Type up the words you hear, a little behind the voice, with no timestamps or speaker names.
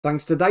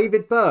Thanks to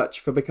David Birch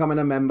for becoming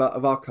a member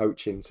of our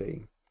coaching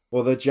team.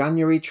 Well, the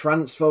January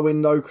transfer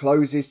window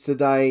closes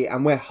today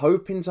and we're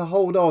hoping to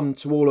hold on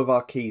to all of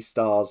our key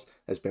stars.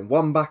 There's been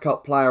one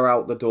backup player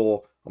out the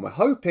door and we're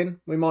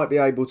hoping we might be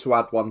able to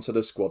add one to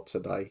the squad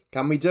today.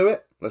 Can we do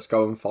it? Let's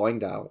go and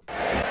find out.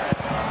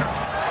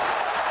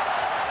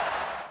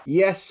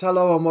 Yes,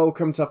 hello and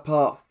welcome to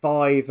part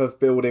 5 of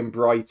Building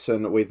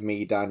Brighton with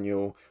me,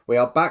 Daniel. We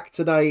are back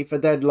today for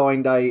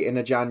deadline day in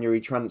a January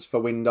transfer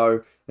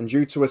window, and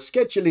due to a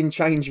scheduling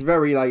change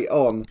very late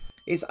on,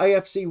 it's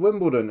AFC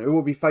Wimbledon who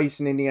will be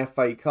facing in the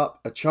FA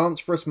Cup, a chance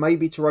for us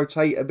maybe to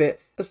rotate a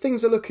bit as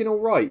things are looking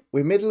alright.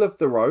 We're middle of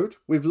the road,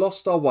 we've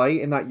lost our way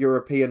in that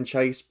European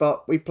chase,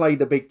 but we played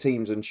the big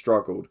teams and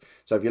struggled.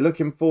 So if you're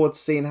looking forward to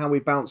seeing how we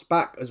bounce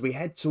back as we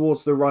head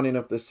towards the running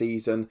of the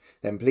season,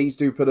 then please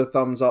do put a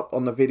thumbs up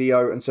on the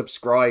video and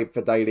subscribe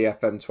for daily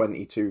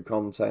FM22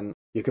 content.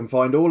 You can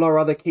find all our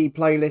other key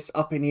playlists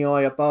up in the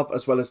eye above,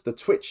 as well as the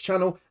Twitch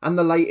channel and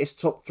the latest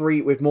top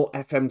 3 with more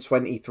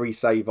FM23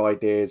 save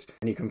ideas.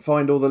 And you can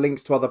find all the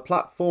links to other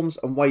platforms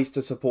and ways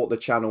to support the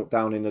channel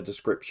down in the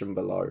description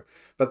below.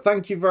 But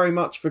thank you very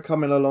much for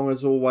coming along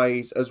as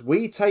always as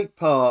we take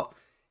part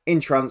in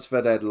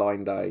transfer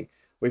deadline day.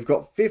 We've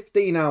got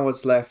 15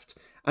 hours left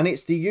and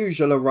it's the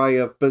usual array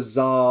of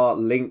bizarre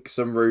links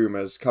and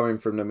rumours coming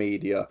from the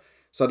media.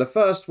 So the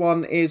first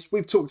one is,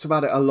 we've talked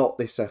about it a lot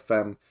this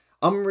FM,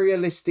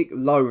 unrealistic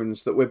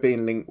loans that we're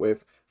being linked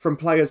with from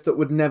players that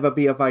would never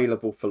be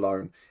available for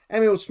loan.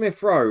 Emil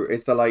Smith-Rowe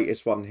is the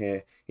latest one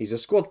here. He's a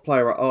squad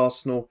player at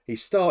Arsenal, he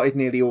started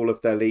nearly all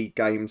of their league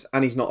games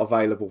and he's not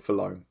available for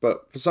loan.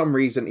 But for some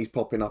reason he's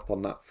popping up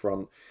on that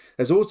front.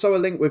 There's also a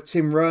link with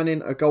Tim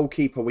Rernin, a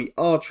goalkeeper we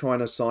are trying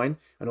to sign,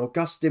 and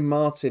Augustin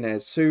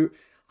Martinez, who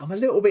I'm a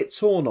little bit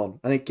torn on,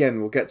 and again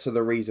we'll get to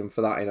the reason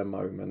for that in a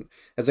moment.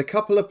 There's a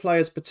couple of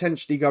players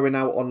potentially going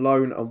out on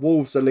loan and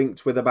Wolves are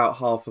linked with about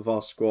half of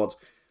our squad.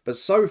 But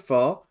so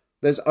far,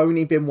 there's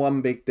only been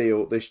one big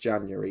deal this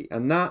January,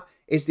 and that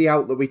is the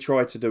out that we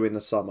tried to do in the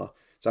summer.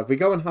 So if we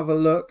go and have a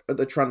look at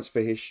the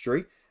transfer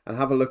history and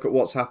have a look at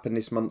what's happened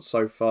this month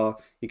so far,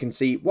 you can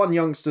see one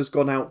youngster's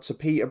gone out to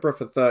Peterborough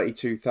for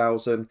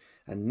 32,000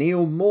 and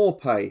Neil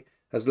Maupay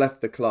has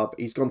left the club.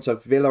 He's gone to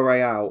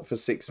Villarreal for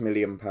 £6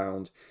 million.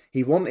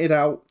 He wanted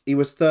out, he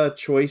was third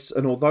choice,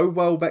 and although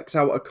Welbeck's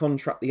out of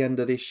contract at the end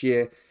of this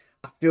year,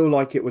 I feel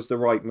like it was the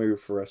right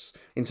move for us.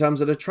 In terms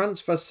of the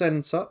transfer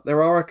centre,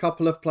 there are a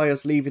couple of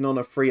players leaving on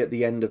a free at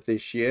the end of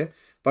this year.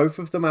 Both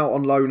of them out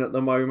on loan at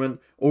the moment,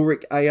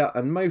 Ulrich Ayer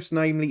and most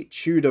namely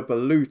Tudor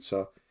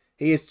Baluta.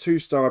 He is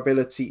 2-star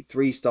ability,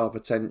 3-star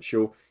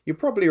potential. You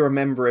probably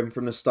remember him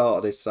from the start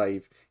of this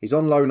save. He's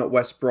on loan at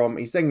West Brom,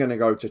 he's then going to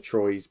go to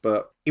Troyes,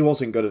 but he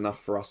wasn't good enough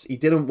for us. He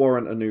didn't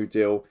warrant a new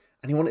deal,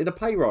 and he wanted a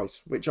pay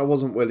rise, which I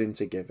wasn't willing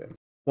to give him.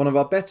 One of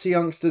our better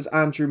youngsters,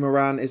 Andrew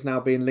Moran, is now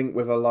being linked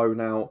with a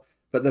loan out.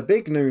 But the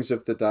big news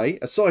of the day,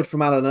 aside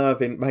from Alan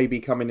Irvine maybe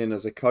coming in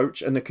as a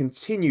coach and the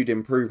continued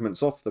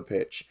improvements off the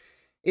pitch,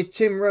 is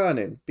Tim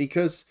Rernin,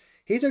 because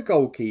he's a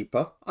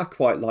goalkeeper I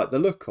quite like the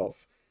look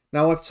of.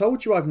 Now, I've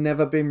told you I've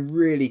never been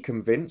really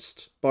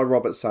convinced by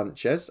Robert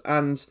Sanchez,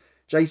 and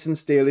Jason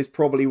Steele is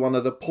probably one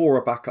of the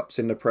poorer backups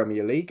in the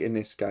Premier League in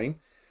this game.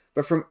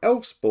 But from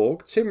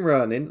Elfsborg, Tim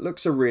Rernin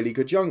looks a really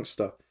good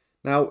youngster.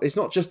 Now, it's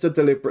not just a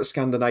deliberate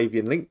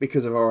Scandinavian link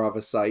because of our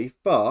other save,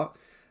 but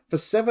for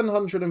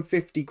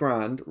 750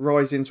 grand,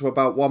 rising to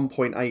about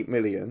 1.8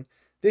 million,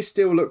 this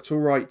still looked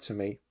alright to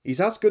me. He's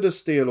as good as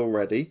Steele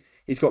already.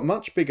 He's got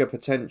much bigger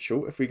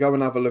potential. If we go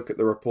and have a look at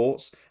the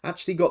reports,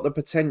 actually got the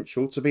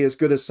potential to be as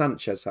good as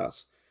Sanchez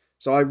has.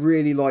 So I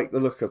really like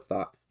the look of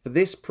that. For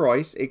this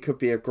price, it could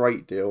be a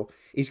great deal.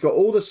 He's got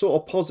all the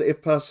sort of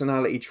positive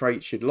personality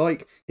traits you'd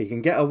like. He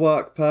can get a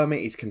work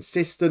permit, he's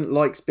consistent,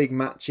 likes big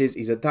matches,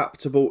 he's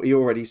adaptable, he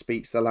already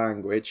speaks the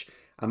language.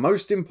 And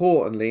most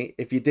importantly,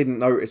 if you didn't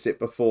notice it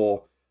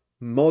before,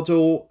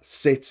 model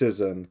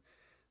citizen.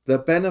 The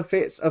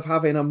benefits of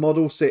having a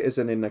model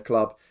citizen in the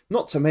club,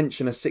 not to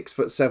mention a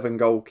 6'7"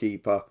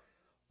 goalkeeper.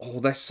 Oh,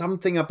 there's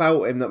something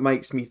about him that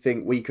makes me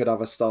think we could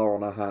have a star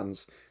on our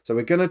hands. So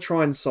we're going to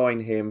try and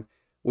sign him.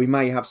 We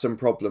may have some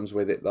problems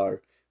with it though,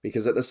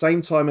 because at the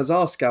same time as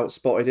our scout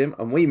spotted him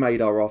and we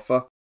made our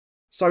offer,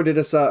 so did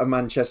a certain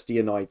Manchester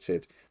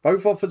United.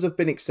 Both offers have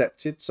been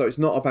accepted, so it's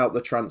not about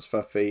the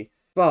transfer fee.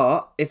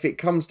 But if it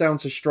comes down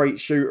to straight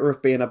shooter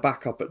of being a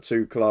backup at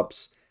 2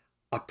 clubs,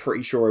 I'm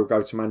pretty sure he'll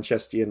go to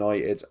Manchester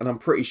United, and I'm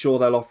pretty sure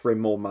they'll offer him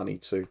more money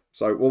too.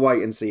 So we'll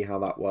wait and see how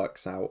that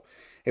works out.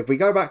 If we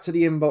go back to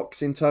the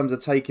inbox in terms of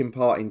taking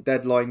part in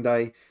deadline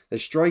day, the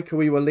striker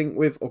we were linked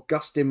with,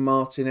 Augustin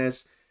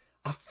Martinez,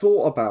 I've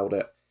thought about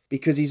it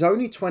because he's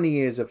only 20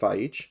 years of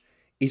age.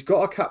 He's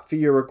got a cap for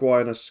Uruguay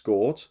and has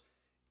scored.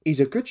 He's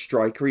a good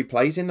striker. He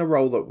plays in the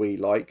role that we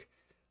like.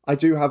 I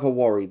do have a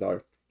worry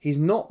though. He's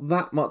not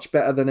that much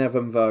better than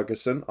Evan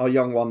Ferguson, our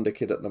young wonder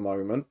kid at the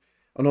moment.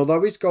 And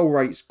although his goal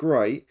rate's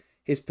great,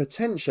 his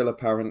potential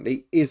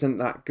apparently isn't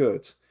that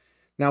good.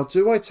 Now,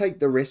 do I take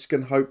the risk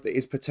and hope that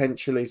his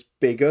potential is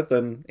bigger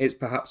than it's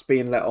perhaps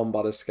being let on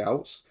by the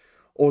scouts?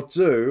 Or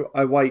do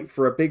I wait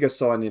for a bigger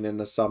signing in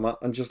the summer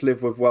and just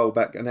live with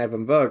Welbeck and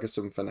Evan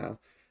Ferguson for now?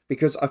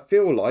 Because I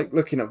feel like,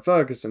 looking at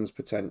Ferguson's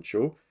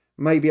potential,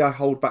 maybe I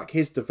hold back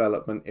his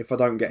development if I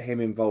don't get him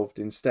involved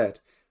instead.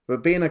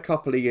 But being a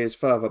couple of years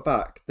further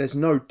back, there's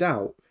no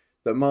doubt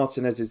that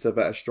Martinez is the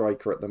better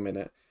striker at the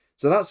minute.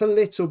 So that's a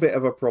little bit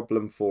of a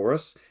problem for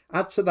us.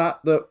 Add to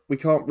that we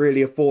can't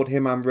really afford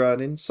him and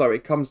Rerning, so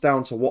it comes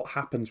down to what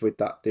happens with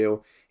that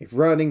deal. If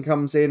Rerning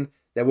comes in,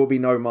 there will be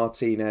no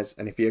Martinez,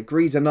 and if he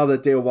agrees another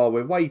deal while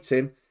we're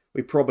waiting,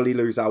 we probably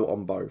lose out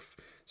on both.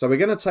 So we're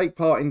going to take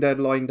part in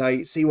deadline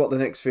day, see what the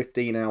next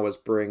 15 hours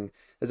bring.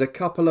 There's a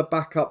couple of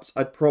backups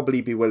I'd probably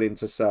be willing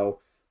to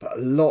sell, but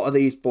a lot of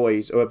these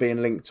boys who are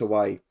being linked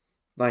away,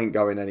 they ain't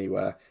going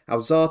anywhere.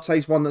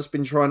 Alzate's one that's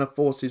been trying to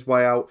force his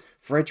way out.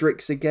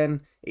 Fredericks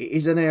again. It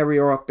is an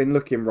area I've been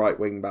looking right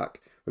wing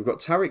back. We've got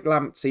Tariq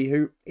Lamptey,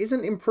 who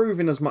isn't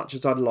improving as much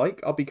as I'd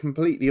like. I'll be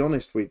completely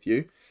honest with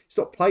you. He's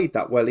not played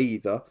that well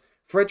either.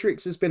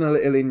 Fredericks has been a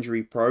little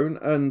injury prone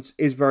and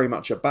is very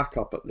much a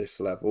backup at this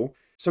level.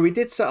 So we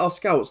did set our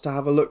scouts to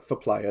have a look for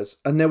players,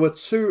 and there were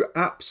two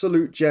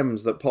absolute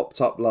gems that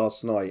popped up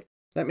last night.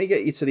 Let me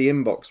get you to the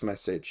inbox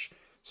message.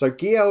 So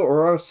Giel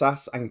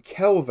Rosas and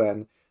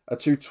Kelvin are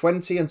two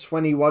 20 and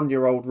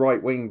 21-year-old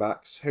right wing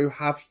backs who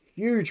have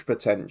huge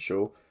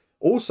potential.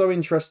 Also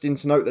interesting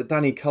to note that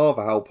Danny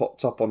Carvajal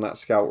popped up on that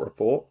scout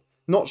report.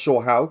 Not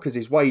sure how, because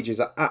his wages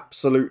are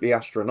absolutely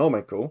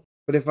astronomical.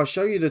 But if I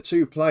show you the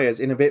two players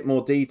in a bit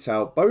more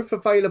detail, both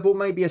available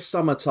maybe as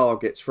summer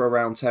targets for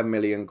around 10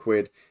 million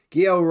quid.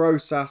 Giel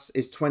Rosas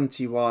is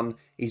 21,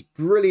 he's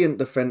brilliant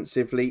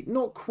defensively,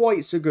 not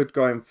quite so good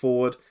going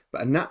forward,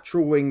 but a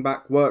natural wing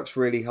back, works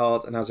really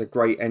hard and has a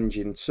great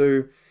engine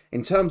too.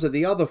 In terms of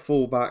the other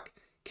fullback,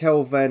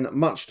 Kelvin,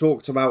 much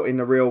talked about in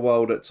the real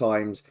world at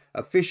times,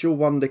 official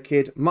wonder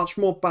kid, much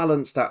more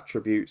balanced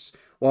attributes.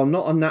 While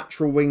not a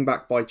natural wing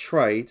back by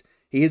trade,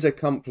 he is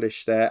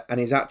accomplished there and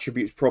his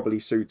attributes probably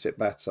suit it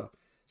better.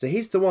 So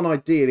he's the one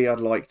ideally I'd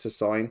like to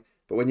sign,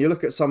 but when you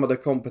look at some of the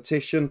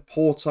competition,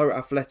 Porto,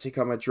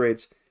 Atletico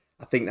Madrid,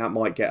 I think that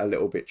might get a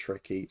little bit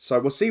tricky. So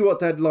we'll see what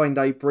deadline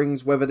day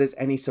brings, whether there's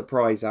any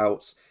surprise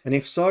outs. And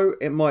if so,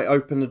 it might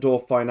open the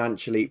door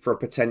financially for a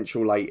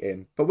potential late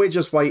in. But we're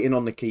just waiting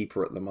on the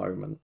keeper at the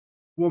moment.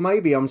 Well,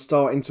 maybe I'm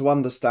starting to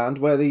understand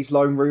where these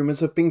loan rumours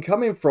have been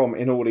coming from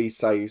in all these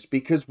saves,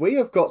 because we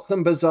have got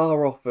some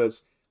bizarre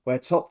offers where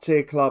top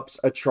tier clubs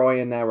are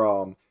trying their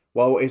arm.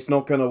 Well, it's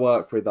not going to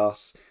work with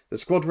us. The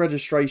squad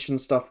registration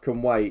stuff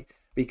can wait,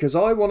 because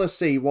I want to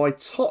see why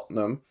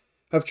Tottenham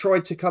have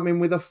tried to come in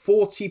with a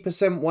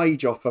 40%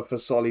 wage offer for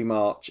Solly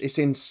March. It's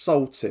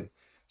insulting.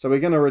 So we're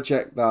going to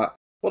reject that.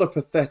 What a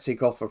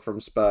pathetic offer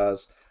from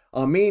Spurs.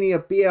 Armenia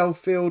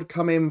Bielefeld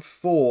come in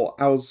for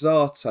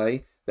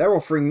Alzate. They're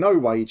offering no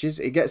wages.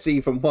 It gets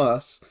even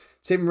worse.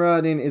 Tim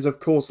Rerning is of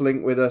course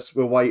linked with us.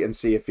 We'll wait and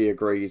see if he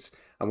agrees.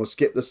 And we'll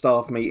skip the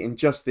staff meeting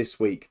just this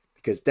week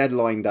because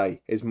deadline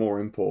day is more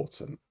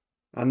important.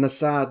 And the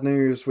sad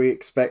news we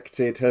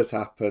expected has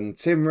happened.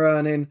 Tim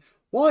Rerning,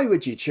 why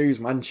would you choose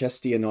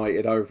Manchester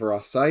United over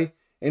us, eh?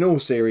 In all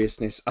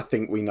seriousness, I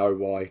think we know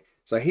why.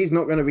 So he's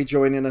not going to be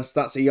joining us.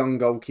 That's a young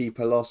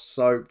goalkeeper loss.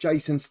 So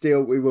Jason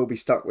Steele, we will be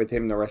stuck with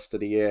him the rest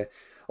of the year.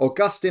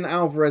 Augustin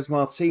Alvarez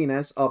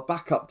Martinez, our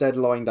backup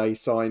deadline day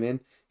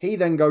signing. He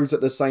then goes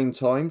at the same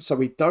time, so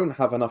we don't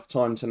have enough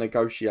time to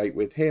negotiate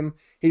with him.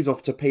 He's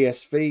off to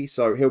PSV,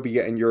 so he'll be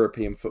getting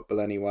European football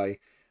anyway.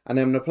 And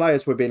then the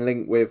players we've been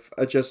linked with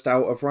are just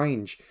out of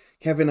range.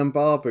 Kevin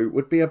Mbabu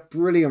would be a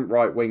brilliant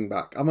right wing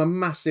back. I'm a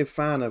massive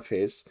fan of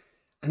his,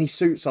 and he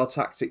suits our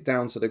tactic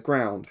down to the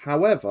ground.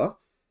 However,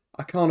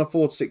 I can't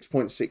afford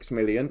 6.6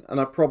 million,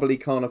 and I probably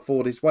can't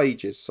afford his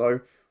wages, so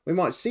we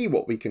might see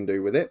what we can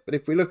do with it. But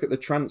if we look at the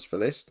transfer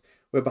list,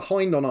 we're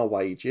behind on our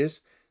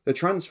wages. The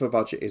transfer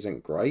budget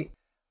isn't great.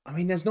 I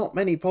mean, there's not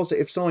many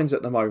positive signs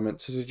at the moment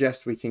to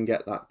suggest we can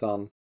get that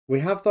done.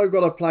 We have, though,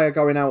 got a player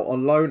going out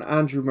on loan,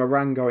 Andrew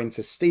Moran going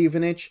to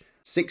Stevenage.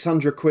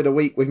 600 quid a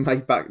week we've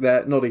made back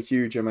there, not a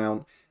huge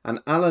amount. And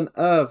Alan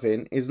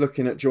Irvin is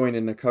looking at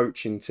joining the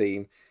coaching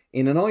team.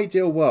 In an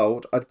ideal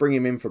world, I'd bring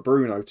him in for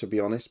Bruno, to be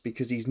honest,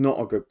 because he's not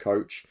a good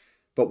coach.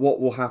 But what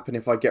will happen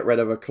if I get rid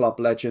of a club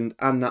legend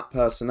and that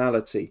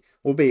personality?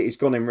 Albeit he's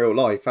gone in real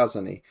life,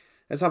 hasn't he?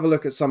 Let's have a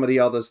look at some of the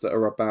others that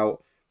are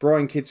about.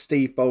 Brian Kidd,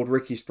 Steve Bold,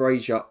 Ricky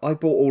Sprazier, I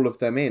bought all of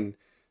them in.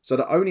 So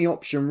the only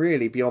option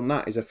really beyond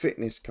that is a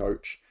fitness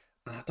coach.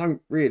 And I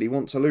don't really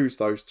want to lose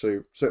those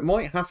two. So it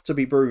might have to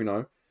be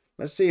Bruno.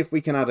 Let's see if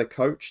we can add a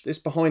coach. This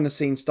behind the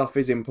scenes stuff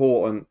is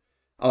important.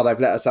 Oh, they've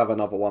let us have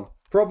another one.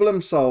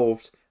 Problem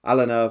solved.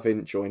 Alan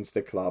Irvin joins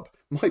the club.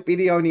 Might be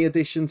the only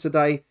addition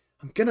today.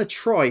 I'm going to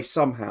try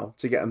somehow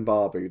to get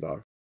Mbabu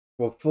though.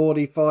 Well,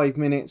 45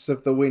 minutes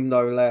of the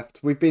window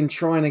left. We've been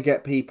trying to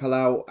get people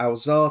out.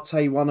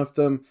 Alzate, one of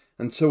them,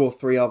 and 2 or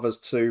 3 others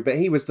too. But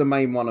he was the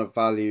main one of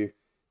value.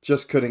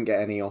 Just couldn't get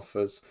any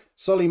offers.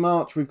 Solly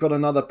March, we've got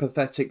another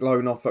pathetic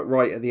loan offer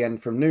right at the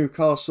end from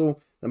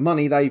Newcastle. The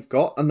money they've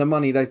got and the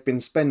money they've been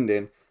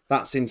spending,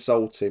 that's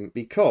insulting.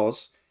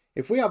 Because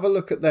if we have a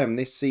look at them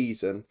this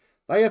season,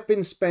 they have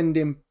been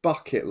spending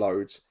bucket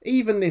loads.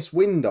 Even this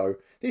window,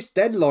 this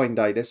deadline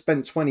day, they've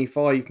spent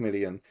 25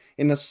 million.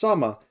 In the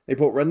summer, they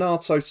bought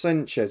Renato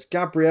Sanchez,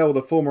 Gabriel,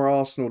 the former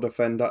Arsenal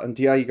defender, and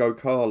Diego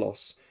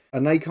Carlos.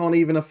 And they can't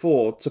even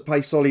afford to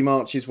pay Solly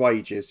March's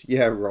wages.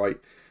 Yeah, right.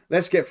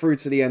 Let's get through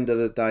to the end of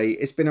the day.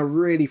 It's been a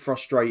really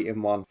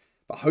frustrating one,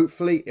 but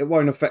hopefully it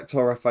won't affect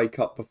our FA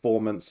Cup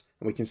performance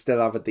and we can still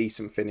have a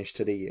decent finish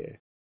to the year.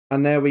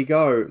 And there we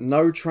go.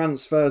 No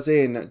transfers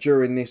in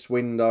during this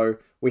window.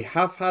 We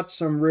have had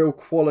some real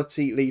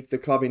quality leave the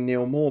club in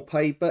Neil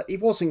Maupay, but he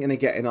wasn't going to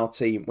get in our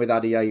team with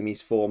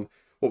Adeyemi's form.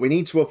 What we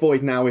need to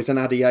avoid now is an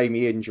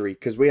Adeyemi injury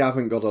because we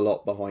haven't got a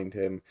lot behind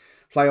him.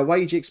 Player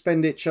wage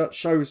expenditure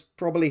shows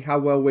probably how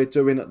well we're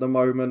doing at the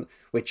moment.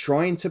 We're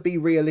trying to be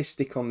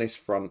realistic on this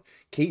front.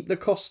 Keep the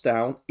costs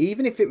down,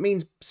 even if it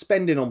means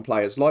spending on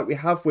players like we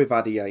have with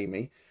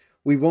Adeyemi.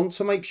 We want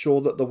to make sure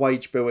that the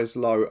wage bill is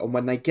low, and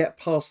when they get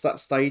past that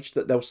stage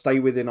that they'll stay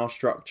within our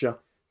structure,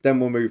 then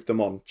we'll move them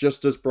on,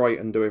 just as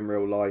Brighton do in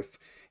real life.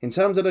 In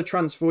terms of the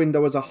transfer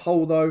window as a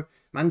whole though,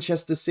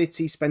 Manchester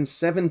City spend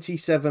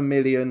 77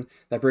 million.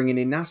 They're bringing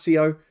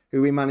Inacio,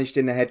 who we managed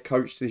in the head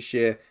coach this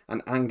year,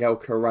 and Angel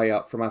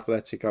Correa from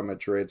Atletico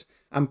Madrid.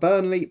 And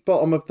Burnley,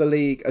 bottom of the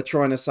league, are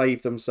trying to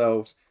save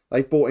themselves.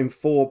 They've bought in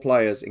 4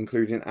 players,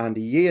 including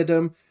Andy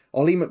Yeardham,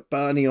 Ollie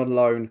McBurney on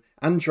loan,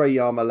 Andrei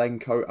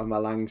Yarmolenko and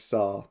Malang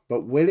Sarr.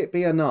 But will it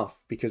be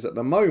enough? Because at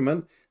the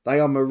moment, they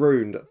are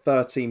marooned at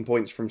 13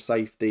 points from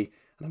safety,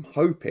 and I'm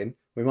hoping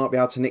we might be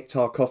able to nick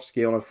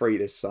Tarkowski on a free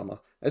this summer.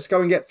 Let's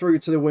go and get through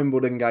to the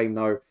Wimbledon game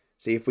though.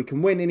 See if we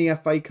can win in the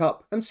FA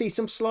Cup and see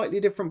some slightly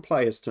different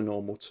players to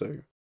normal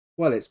too.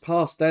 Well, it's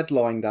past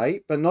deadline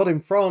day, but not in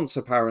France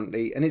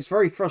apparently, and it's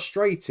very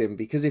frustrating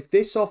because if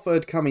this offer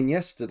had come in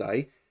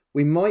yesterday,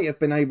 we might have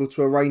been able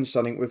to arrange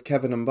something with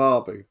Kevin and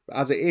Babu. But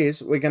as it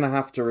is, we're going to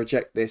have to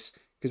reject this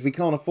because we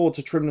can't afford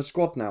to trim the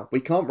squad now.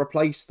 We can't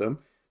replace them,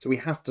 so we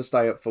have to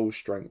stay at full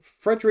strength.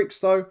 Fredericks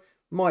though,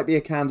 might be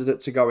a candidate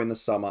to go in the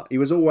summer. He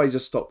was always a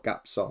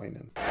stopgap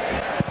signing.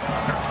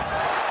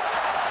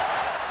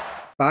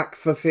 Back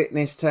for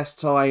fitness test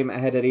time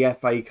ahead of the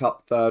FA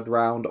Cup third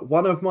round.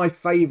 One of my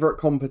favourite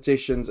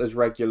competitions, as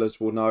regulars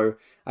will know.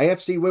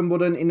 AFC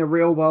Wimbledon in the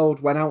real world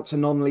went out to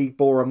non-league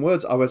Boreham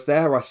Wood. I was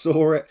there, I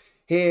saw it.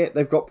 Here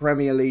they've got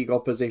Premier League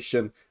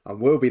opposition and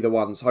we'll be the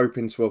ones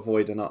hoping to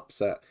avoid an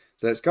upset.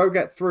 So let's go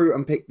get through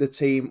and pick the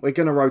team. We're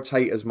going to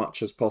rotate as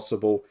much as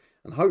possible.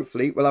 And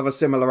hopefully we'll have a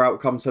similar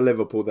outcome to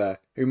Liverpool there,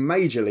 who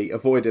majorly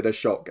avoided a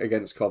shock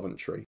against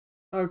Coventry.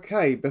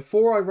 Okay,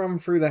 before I run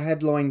through the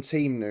headline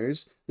team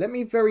news, let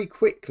me very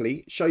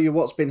quickly show you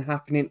what's been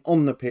happening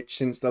on the pitch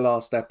since the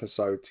last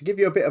episode, to give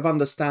you a bit of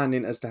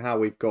understanding as to how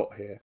we've got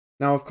here.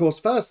 Now, of course,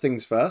 first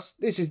things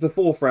first, this is the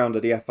 4th round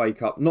of the FA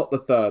Cup, not the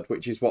 3rd,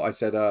 which is what I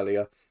said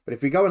earlier. But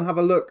if we go and have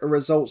a look at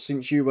results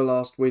since you were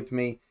last with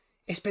me,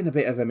 it's been a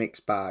bit of a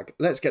mixed bag.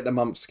 Let's get the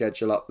month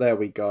schedule up, there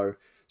we go.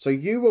 So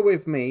you were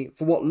with me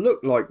for what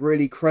looked like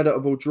really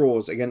creditable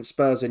draws against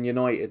Spurs and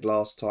United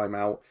last time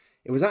out.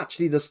 It was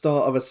actually the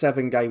start of a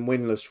 7-game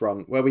winless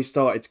run where we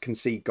started to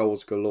concede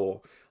goals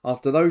galore.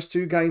 After those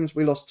 2 games,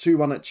 we lost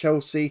 2-1 at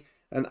Chelsea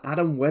and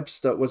Adam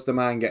Webster was the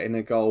man getting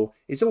a goal.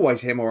 It's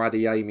always him or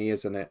Adeyemi,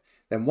 isn't it?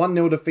 Then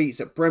 1-0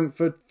 defeats at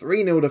Brentford,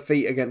 3-0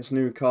 defeat against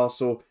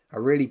Newcastle, a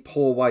really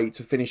poor way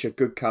to finish a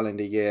good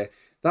calendar year.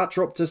 That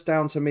dropped us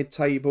down to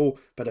mid-table,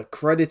 but a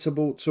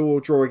creditable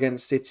 2-2 draw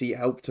against City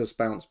helped us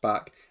bounce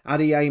back.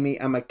 Adeyemi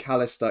and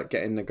McAllister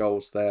getting the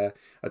goals there.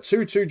 A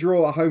 2-2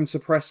 draw at home to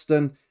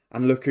Preston,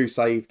 and look who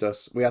saved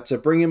us. We had to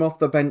bring him off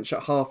the bench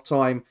at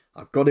half-time.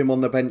 I've got him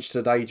on the bench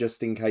today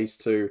just in case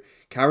too.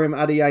 Karim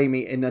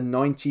Adeyemi in the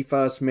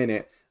 91st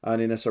minute,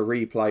 earning us a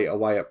replay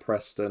away at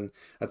Preston.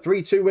 A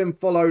 3-2 win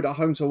followed at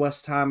home to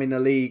West Ham in the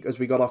league as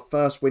we got our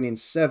first win in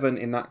 7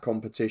 in that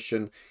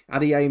competition.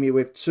 Adeyemi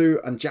with 2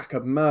 and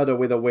Jacob Murder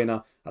with a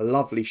winner. A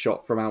lovely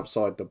shot from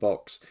outside the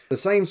box. The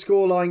same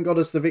scoreline got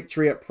us the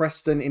victory at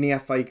Preston in the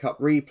FA Cup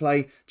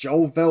replay.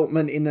 Joel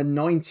Veltman in the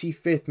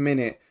 95th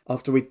minute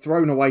after we'd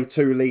thrown away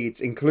 2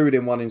 leads,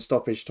 including one in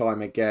stoppage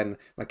time again.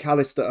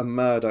 McAllister and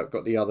Murder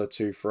got the other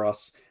 2 for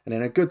us. And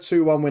then a good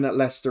 2-1 win at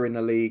Leicester in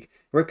the league.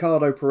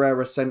 Ricardo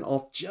Pereira sent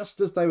off just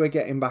as they were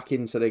getting back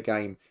into the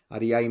game.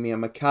 Adeyemi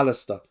and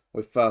McAllister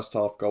with first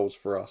half goals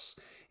for us.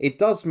 It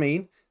does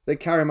mean that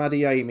Karim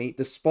Adeyemi,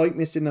 despite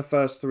missing the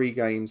first 3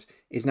 games,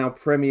 is now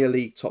Premier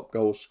League top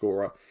goal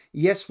scorer.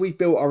 Yes, we've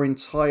built our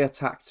entire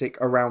tactic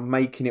around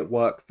making it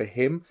work for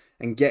him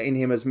and getting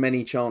him as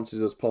many chances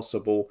as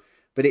possible,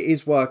 but it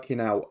is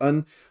working out.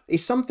 And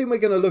it's something we're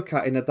going to look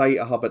at in a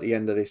data hub at the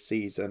end of this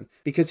season,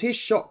 because his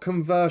shot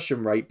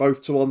conversion rate,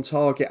 both to on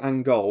target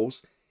and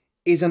goals,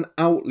 is an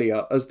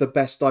outlier as the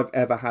best I've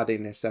ever had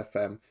in this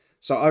FM.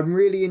 So I'm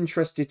really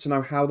interested to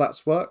know how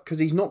that's worked, because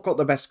he's not got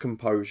the best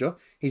composure.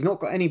 He's not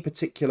got any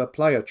particular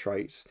player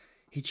traits.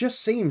 He just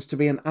seems to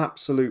be an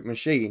absolute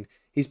machine.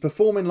 He's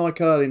performing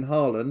like Erling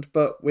Haaland,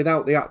 but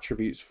without the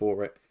attributes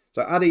for it.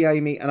 So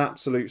Adeyemi, an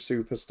absolute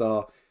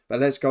superstar.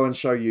 But let's go and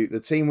show you the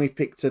team we've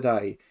picked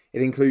today.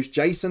 It includes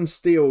Jason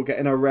Steele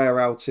getting a rare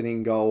outing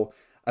in goal.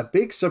 A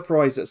big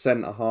surprise at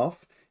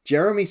centre-half.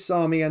 Jeremy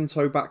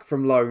Sarmiento, back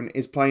from loan,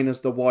 is playing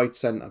as the wide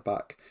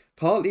centre-back.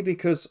 Partly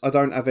because I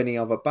don't have any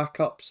other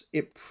backups.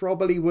 It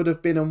probably would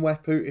have been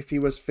Mwepu if he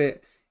was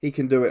fit. He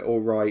can do it all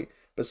right.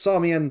 But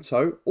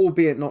Sarmiento,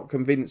 albeit not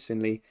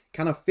convincingly,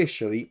 can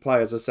officially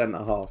play as a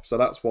centre-half. So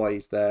that's why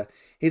he's there.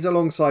 He's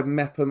alongside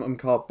Mepham and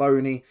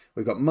Carboni.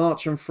 We've got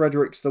March and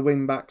Fredericks, the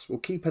wing-backs. We'll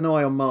keep an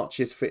eye on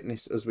March's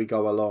fitness as we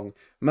go along.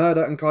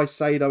 Murder and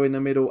Caicedo in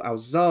the middle.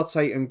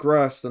 Alzate and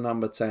Gross, the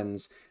number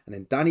 10s. And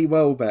then Danny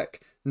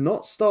Welbeck.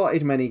 Not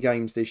started many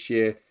games this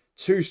year.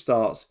 2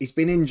 starts. He's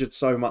been injured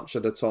so much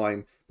of the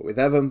time. But with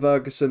Evan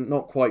Ferguson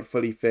not quite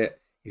fully fit,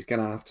 he's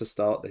going to have to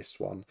start this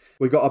one.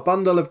 We've got a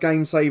bundle of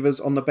game savers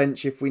on the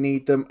bench if we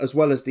need them, as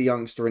well as the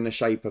youngster in the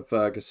shape of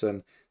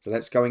Ferguson. So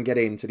let's go and get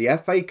into the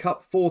FA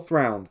Cup 4th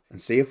round and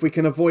see if we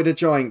can avoid a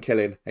giant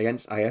killing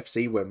against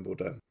AFC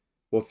Wimbledon.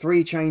 Well,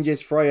 3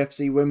 changes for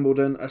AFC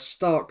Wimbledon, a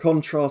stark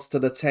contrast to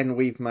the 10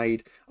 we've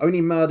made. Only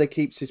Murder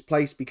keeps his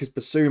place because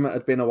Basuma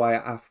had been away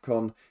at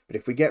AFCON. But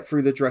if we get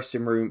through the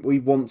dressing room, we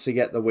want to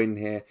get the win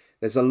here.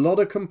 There's a lot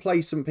of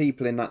complacent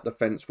people in that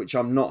defence, which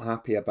I'm not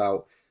happy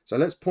about. So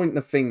let's point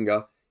the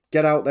finger,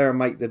 get out there and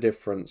make the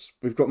difference.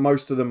 We've got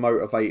most of them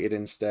motivated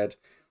instead.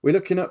 We're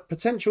looking at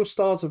potential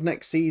stars of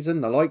next season,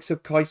 the likes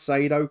of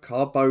Caicedo,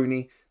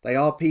 Carboni. They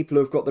are people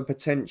who have got the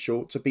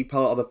potential to be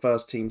part of the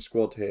first team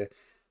squad here.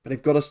 But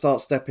they've got to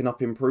start stepping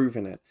up,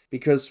 improving it.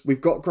 Because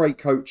we've got great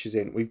coaches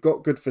in, we've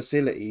got good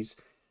facilities,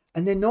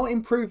 and they're not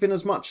improving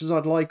as much as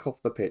I'd like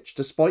off the pitch.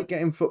 Despite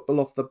getting football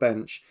off the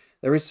bench,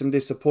 there is some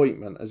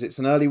disappointment as it's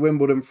an early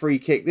Wimbledon free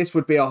kick. This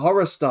would be a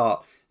horror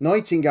start.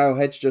 Nightingale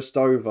heads just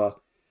over.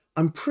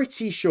 I'm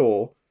pretty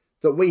sure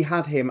that we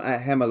had him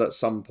at Hemel at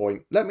some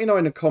point. Let me know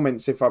in the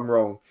comments if I'm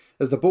wrong.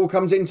 As the ball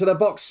comes into the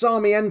box,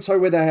 Sarmiento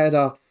with a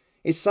header.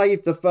 He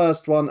saved the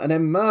first one, and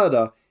then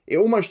Murder. It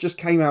almost just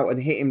came out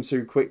and hit him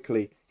too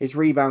quickly. His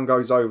rebound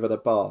goes over the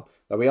bar.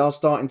 Though we are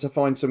starting to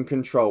find some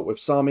control with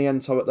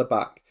Sarmiento at the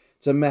back.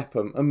 To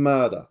Mepham and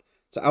Murder.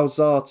 To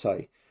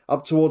Alzate.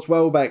 Up towards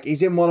Welbeck.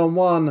 He's in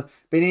one-on-one.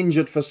 Been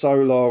injured for so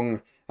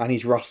long. And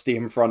he's rusty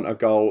in front of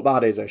goal.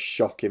 That is a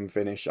shocking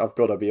finish, I've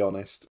got to be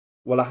honest.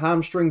 Well, a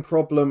hamstring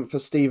problem for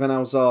Steven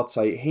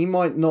Alzate. He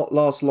might not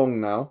last long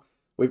now.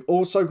 We've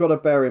also got to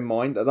bear in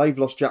mind that they've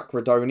lost Jack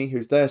Radoni,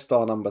 who's their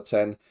star number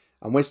 10.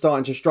 And we're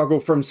starting to struggle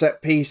from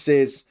set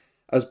pieces.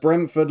 As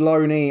Brentford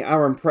loanee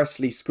Aaron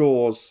Presley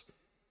scores.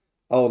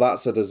 Oh,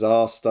 that's a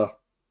disaster.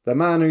 The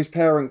man whose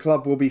parent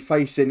club will be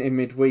facing in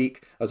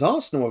midweek. As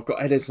Arsenal have got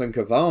Edinson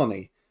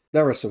Cavani.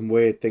 There are some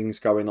weird things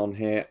going on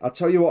here. I'll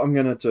tell you what I'm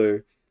going to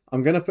do.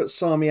 I'm going to put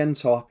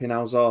Sarmiento up in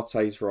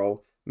Alzate's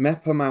role.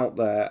 Mepham out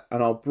there,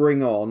 and I'll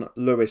bring on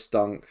Lewis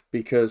Dunk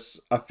because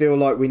I feel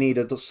like we need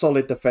a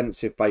solid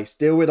defensive base,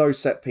 deal with those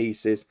set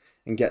pieces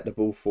and get the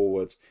ball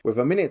forward. With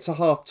a minute to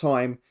half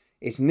time,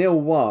 it's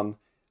 0-1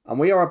 and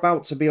we are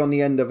about to be on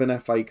the end of an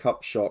FA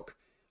Cup shock.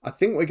 I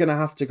think we're going to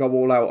have to go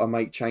all out and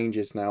make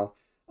changes now.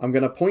 I'm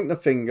going to point the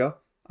finger,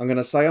 I'm going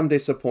to say I'm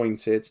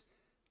disappointed,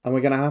 and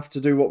we're going to have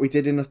to do what we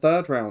did in the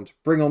 3rd round,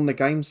 bring on the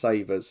game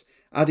savers.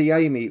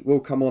 Adeyemi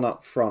will come on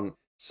up front.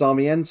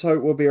 Sarmiento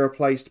will be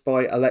replaced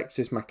by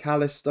Alexis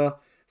McAllister.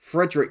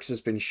 Fredericks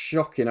has been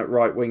shocking at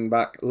right wing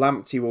back.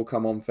 Lamptey will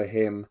come on for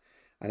him.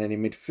 And then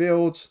in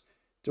midfield,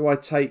 do I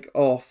take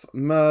off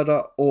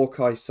Murder or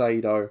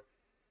Caicedo?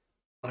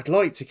 I'd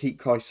like to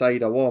keep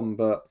Caicedo on,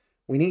 but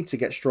we need to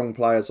get strong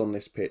players on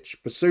this pitch.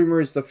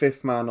 Basuma is the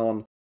 5th man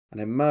on, and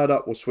then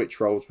Murder will switch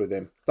roles with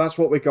him. That's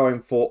what we're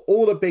going for.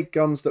 All the big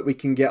guns that we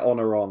can get on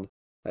are on.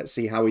 Let's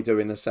see how we do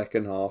in the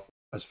second half.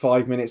 As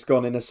 5 minutes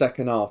gone in the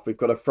second half, we've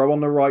got a throw on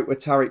the right with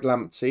Tariq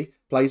Lamptey.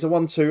 Plays a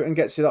 1-2 and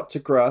gets it up to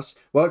Gross.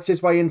 Works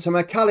his way into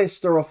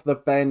McAllister off the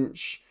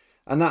bench.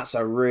 And that's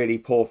a really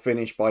poor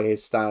finish by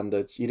his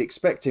standards. You'd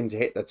expect him to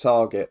hit the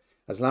target.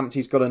 As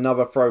Lamptey's got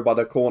another throw by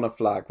the corner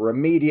flag. We're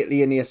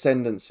immediately in the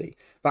ascendancy.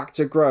 Back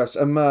to Gross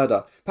and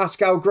Murder.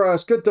 Pascal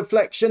Gross, good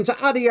deflection to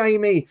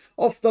Adeyemi.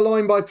 Off the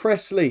line by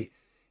Presley.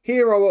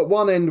 Hero at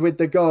one end with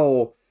the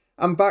goal.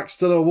 And backs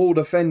to the wall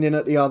defending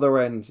at the other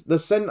end. The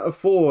centre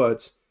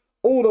forward.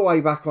 All the way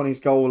back on his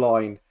goal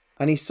line.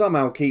 And he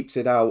somehow keeps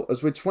it out.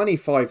 As with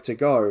 25 to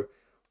go.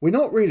 We're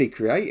not really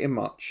creating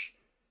much.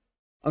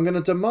 I'm going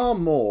to demand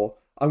more.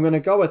 I'm going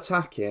to go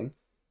attacking.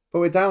 But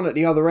we're down at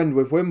the other end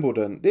with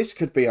Wimbledon. This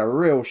could be a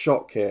real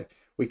shock here.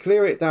 We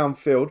clear it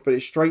downfield, but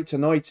it's straight to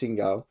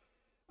Nightingale.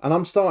 And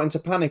I'm starting to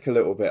panic a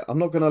little bit. I'm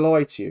not going to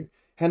lie to you.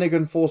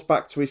 Hennigan forced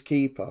back to his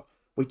keeper.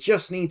 We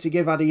just need to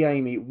give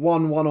Adeyemi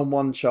one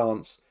one-on-one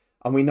chance.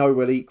 And we know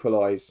we'll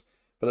equalise.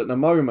 But at the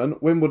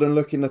moment, Wimbledon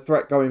looking the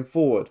threat going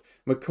forward.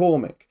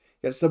 McCormick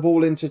gets the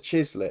ball into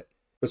Chislett.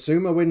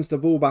 Basuma wins the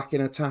ball back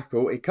in a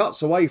tackle. It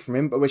cuts away from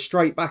him, but we're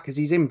straight back as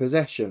he's in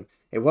possession.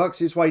 It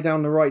works its way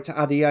down the right to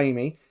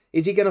Adeyemi.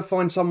 Is he going to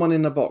find someone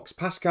in the box?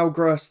 Pascal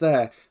Gross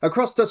there.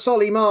 Across to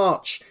Solly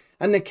March.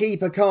 And the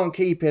keeper can't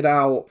keep it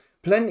out.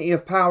 Plenty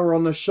of power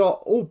on the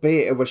shot,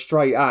 albeit it was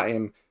straight at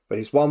him. But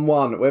it's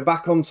 1-1. We're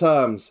back on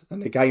terms.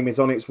 And the game is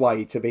on its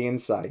way to being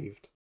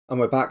saved. And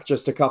we're back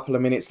just a couple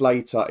of minutes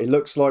later. It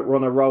looks like we're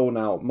on a roll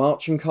now.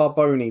 March and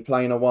Carboni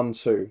playing a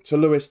 1-2 to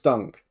Lewis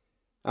Dunk.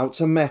 Out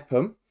to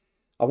Mepham.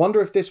 I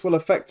wonder if this will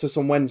affect us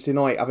on Wednesday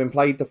night, having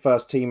played the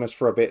first teamers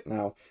for a bit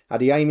now.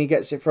 Adeyemi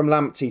gets it from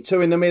Lamptey. 2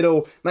 in the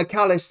middle.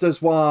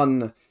 McAllister's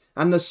 1.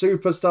 And the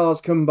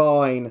superstars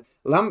combine.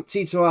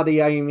 Lamptey to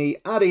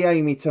Adeyemi.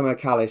 Adeyemi to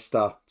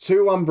McAllister.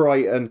 2-1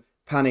 Brighton.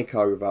 Panic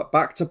over.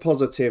 Back to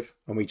positive.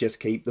 And we just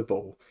keep the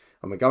ball.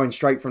 And we're going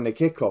straight from the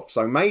kickoff.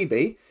 So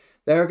maybe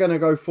they're going to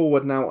go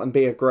forward now and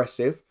be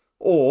aggressive.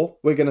 Or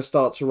we're going to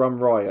start to run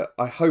riot.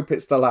 I hope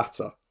it's the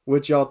latter.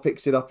 Woodyard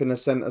picks it up in the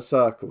centre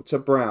circle to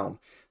Brown.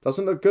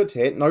 Doesn't look good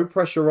here. No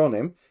pressure on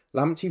him.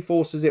 Lamptey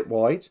forces it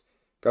wide.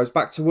 Goes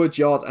back to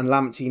Woodyard and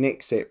Lamptey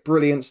nicks it.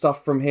 Brilliant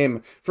stuff from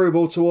him. Through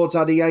ball towards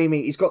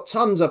Adeyemi. He's got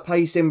tons of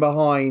pace in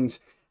behind.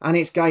 And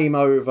it's game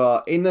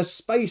over. In the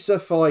space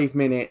of 5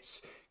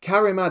 minutes,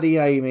 Karim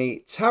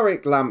Adeyemi,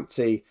 Tariq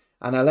Lamptey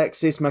and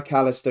Alexis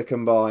McAllister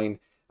combine.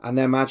 And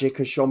their magic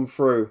has shone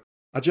through.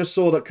 I just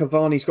saw that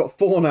Cavani's got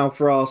 4 now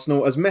for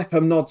Arsenal as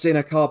Mepham nods in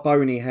a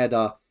Carboni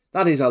header.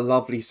 That is a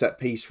lovely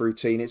set-piece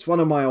routine. It's one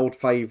of my old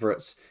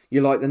favourites.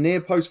 You like the near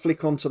post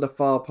flick onto the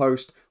far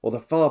post or the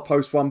far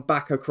post one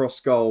back across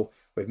goal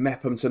with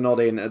Mepham to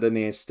nod in at the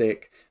near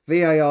stick.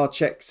 VAR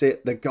checks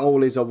it. The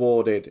goal is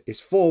awarded.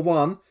 It's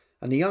 4-1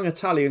 and the young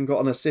Italian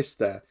got an assist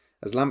there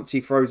as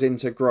Lamptey throws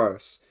into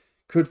Gross.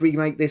 Could we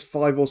make this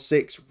 5 or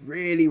 6?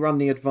 Really run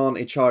the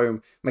advantage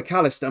home.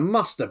 McAllister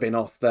must have been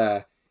off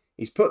there.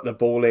 He's put the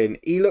ball in.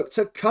 He looked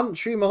a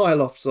country mile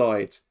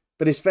offside.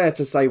 But it's fair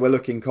to say we're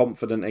looking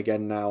confident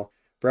again now.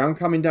 Brown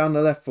coming down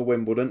the left for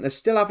Wimbledon. They're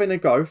still having a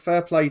go.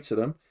 Fair play to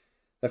them.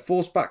 They're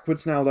forced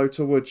backwards now though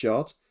to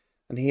Woodyard.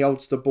 And he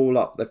holds the ball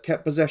up. They've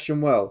kept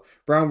possession well.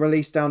 Brown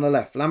released down the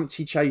left.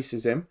 Lamptey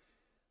chases him.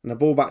 And the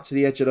ball back to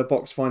the edge of the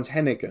box finds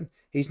Hennigan.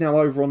 He's now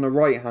over on the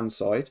right hand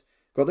side.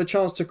 Got the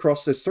chance to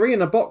cross. There's 3 in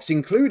the box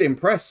including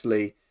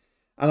Presley.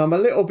 And I'm a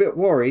little bit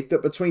worried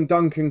that between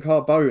Duncan and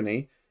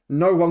Carboni,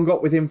 no one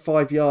got within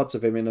 5 yards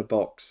of him in the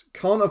box.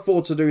 Can't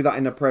afford to do that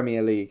in the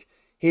Premier League.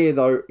 Here,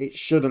 though, it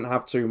shouldn't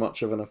have too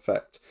much of an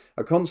effect.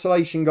 A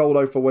consolation goal,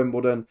 though, for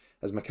Wimbledon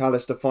as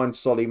McAllister finds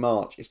Solly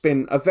March. It's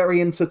been a very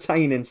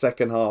entertaining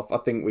second half, I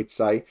think we'd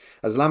say,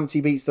 as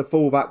Lamptey beats the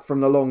fullback from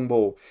the long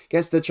ball.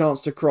 Gets the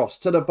chance to cross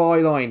to the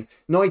byline.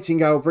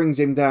 Nightingale brings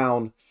him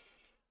down.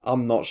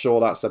 I'm not sure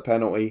that's a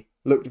penalty.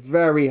 Looked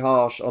very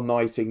harsh on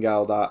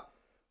Nightingale, that.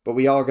 But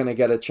we are going to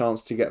get a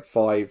chance to get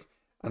 5.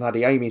 And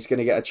Adeyemi's going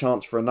to get a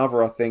chance for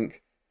another, I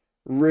think.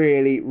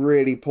 Really,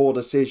 really poor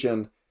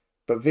decision.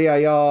 But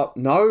VAR,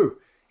 no,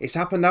 it's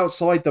happened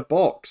outside the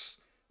box.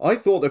 I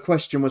thought the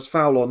question was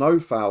foul or no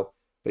foul,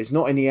 but it's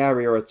not in the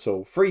area at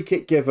all. Free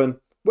kick given.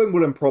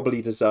 Wimbledon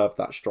probably deserved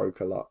that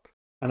stroke of luck.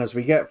 And as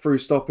we get through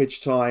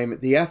stoppage time,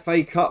 the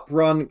FA Cup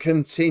run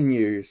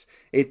continues.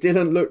 It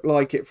didn't look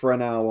like it for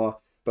an hour,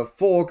 but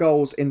 4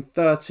 goals in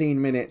 13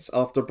 minutes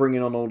after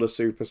bringing on all the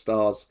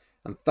superstars.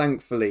 And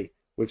thankfully,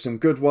 with some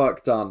good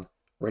work done,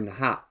 we're in the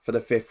hat for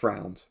the 5th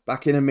round.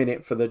 Back in a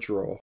minute for the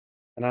draw.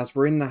 And as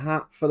we're in the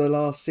hat for the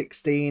last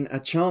 16, a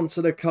chance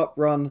at a cup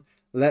run,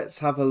 let's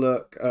have a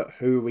look at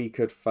who we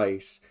could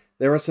face.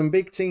 There are some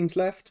big teams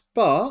left,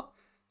 but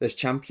there's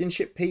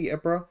Championship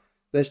Peterborough,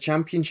 there's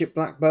Championship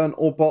Blackburn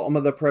or bottom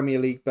of the Premier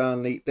League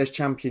Burnley, there's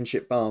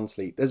Championship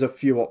Barnsley. There's a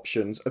few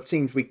options of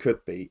teams we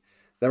could beat.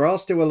 There are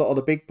still a lot of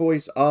the big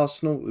boys,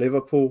 Arsenal,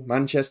 Liverpool,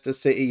 Manchester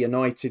City,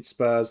 United,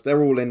 Spurs,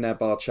 they're all in there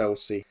bar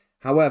Chelsea.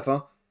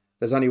 However,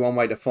 there's only one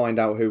way to find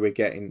out who we're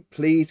getting.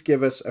 Please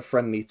give us a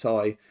friendly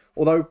tie.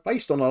 Although,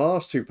 based on our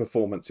last 2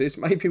 performances,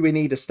 maybe we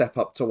need a step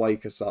up to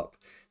wake us up.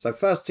 So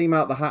first team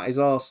out the hat is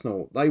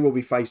Arsenal. They will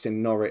be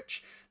facing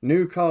Norwich.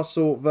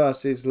 Newcastle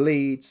versus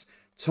Leeds.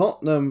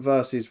 Tottenham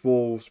versus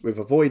Wolves. We've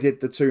avoided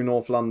the 2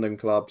 North London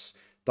clubs.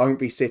 Don't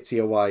be City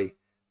away.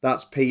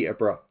 That's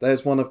Peterborough.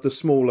 There's one of the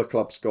smaller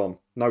clubs gone.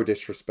 No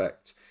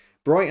disrespect.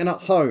 Brighton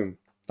at home.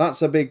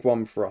 That's a big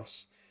one for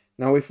us.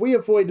 Now, if we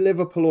avoid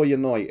Liverpool or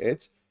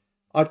United,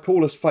 I'd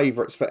call us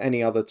favourites for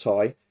any other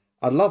tie.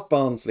 I'd love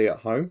Barnsley at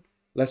home.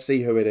 Let's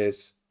see who it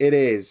is. It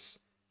is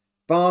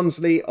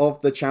Barnsley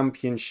of the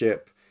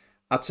Championship.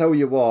 I tell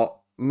you what,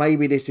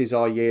 maybe this is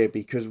our year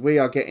because we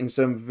are getting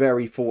some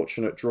very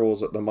fortunate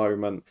draws at the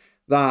moment.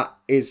 That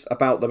is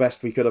about the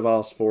best we could have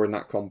asked for in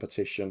that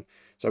competition.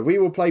 So we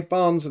will play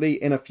Barnsley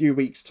in a few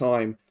weeks'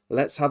 time.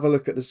 Let's have a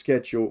look at the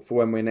schedule for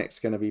when we're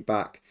next going to be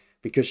back.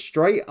 Because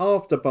straight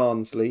after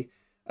Barnsley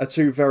are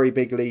 2 very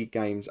big league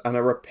games and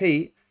a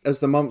repeat as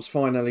the months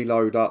finally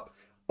load up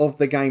of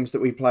the games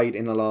that we played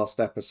in the last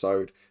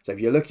episode. So if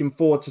you're looking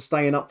forward to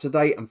staying up to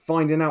date and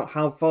finding out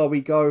how far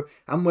we go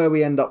and where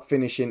we end up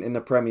finishing in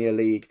the Premier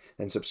League,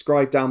 then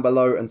subscribe down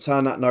below and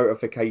turn that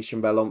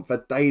notification bell on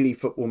for daily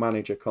Football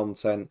Manager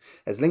content.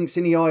 There's links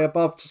in the eye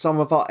above to some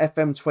of our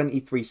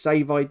FM23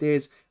 save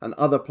ideas and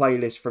other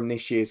playlists from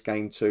this year's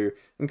game too.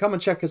 And come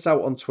and check us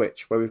out on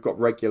Twitch where we've got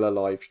regular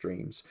live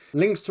streams.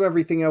 Links to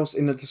everything else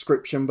in the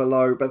description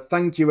below, but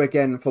thank you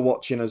again for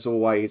watching as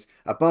always.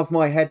 Above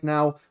my head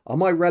now are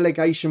my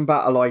relegation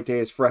battle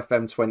ideas for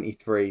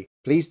FM23.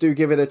 Please do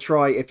give it a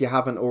try if you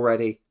haven't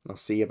already, and I'll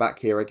see you back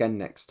here again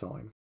next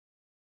time.